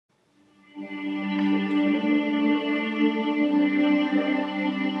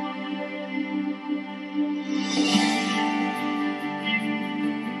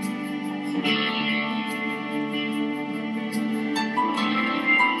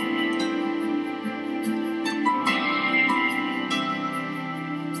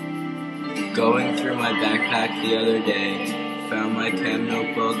Going through my backpack the other day, found my chem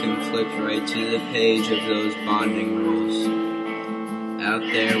notebook and flipped right to the page of those bonding rules. Out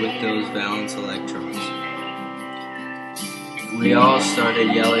there with those valence electrons. We all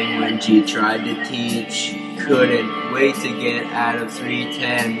started yelling when G tried to teach. Couldn't wait to get out of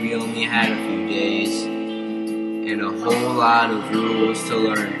 310. We only had a few days and a whole lot of rules to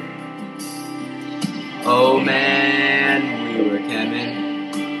learn. Oh man, we were chemin'.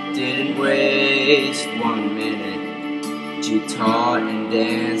 Didn't waste 1 minute. G taught and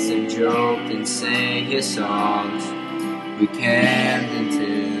danced and joked and sang his songs. We camped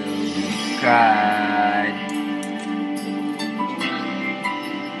until we cried.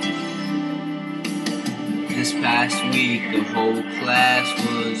 This past week, the whole class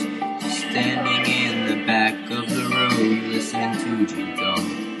was standing in the back of the room listening to G talk.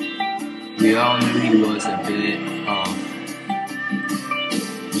 We all knew he was a bit off.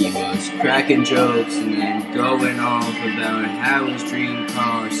 He was cracking jokes and then going off about how his dream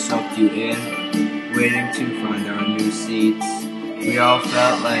car sucked you in, waiting to find our new seats. We all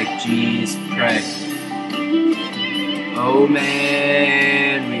felt like G's prey. Oh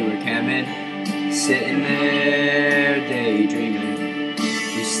man, we were chemin', sitting there daydreaming.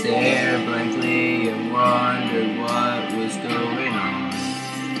 We stared blankly and wondered what was going on.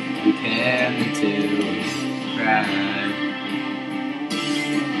 We camped until we cried.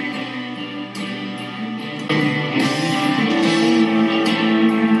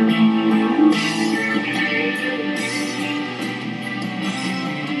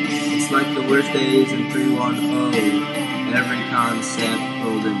 It's like the worst days in 310. Every concept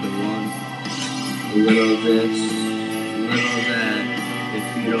rolled into one. A little of this, a little of that. If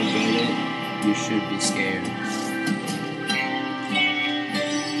you don't get it, you should be scared.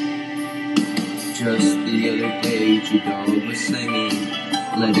 Just the other day, G-Dog was singing.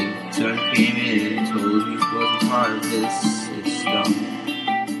 Letting Turn came in and told me he wasn't part of this system.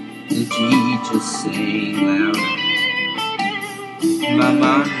 The G just sang louder. My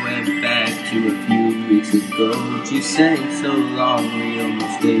mind went back to a few weeks ago. G sang so long we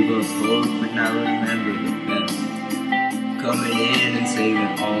almost gave up hope, but now remember the best, coming in and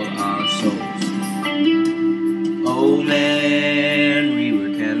saving all our souls. Oh man, we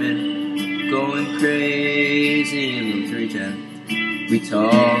were chemin', going crazy in the 310. We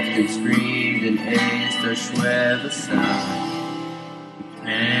talked and screamed and aced our Schweb aside.